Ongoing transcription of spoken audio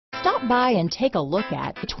Stop by and take a look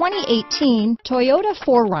at the 2018 Toyota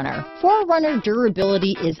 4Runner. 4Runner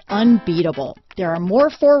durability is unbeatable. There are more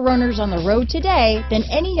 4Runners on the road today than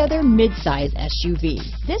any other midsize SUV.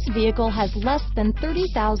 This vehicle has less than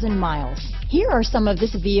 30,000 miles. Here are some of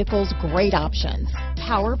this vehicle's great options: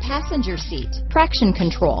 power passenger seat, traction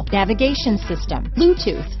control, navigation system,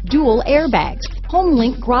 Bluetooth, dual airbags, home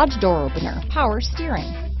link garage door opener, power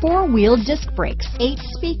steering, 4-wheel disc brakes, 8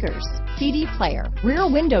 speakers, CD player,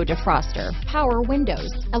 rear window defroster, power windows,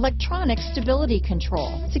 electronic stability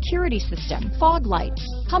control, security system, fog lights,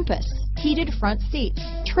 compass, heated front seats,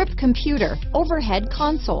 trip computer, overhead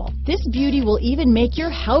console. This beauty will even make your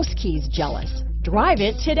house keys jealous. Drive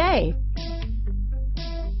it today.